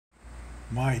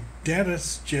My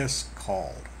dentist just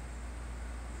called.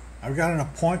 I've got an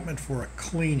appointment for a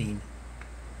cleaning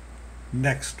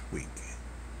next week.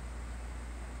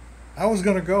 I was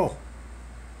going to go.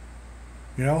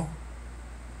 You know,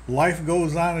 life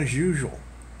goes on as usual.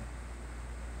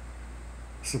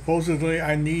 Supposedly,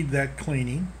 I need that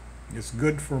cleaning. It's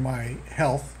good for my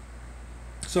health.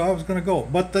 So I was going to go.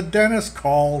 But the dentist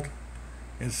called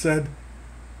and said,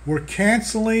 "We're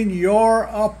canceling your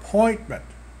appointment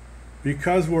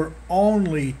because we're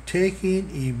only taking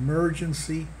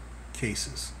emergency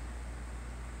cases."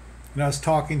 And I was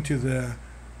talking to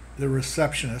the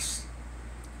receptionist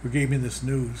who gave me this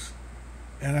news.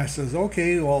 And I says,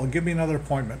 "Okay, well, give me another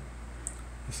appointment."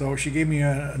 So she gave me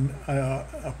an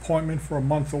appointment for a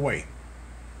month away.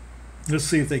 Let's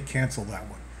see if they cancel that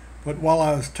one. But while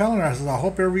I was telling her, I said, "I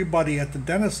hope everybody at the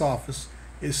dentist's office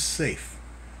is safe."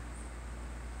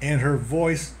 And her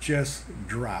voice just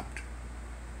dropped.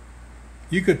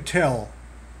 You could tell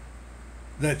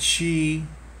that she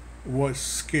was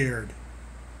scared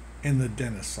in the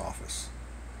dentist's office.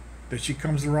 That she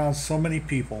comes around so many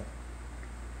people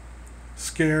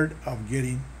scared of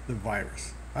getting the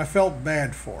virus. I felt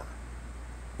bad for her.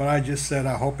 But I just said,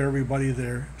 I hope everybody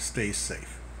there stays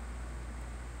safe.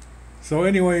 So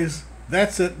anyways,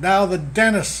 that's it. Now the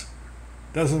dentist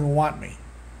doesn't want me.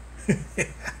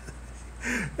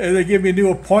 And they give me a new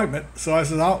appointment. So I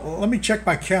said, let me check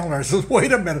my calendar. I said,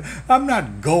 wait a minute. I'm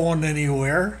not going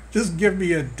anywhere. Just give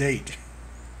me a date.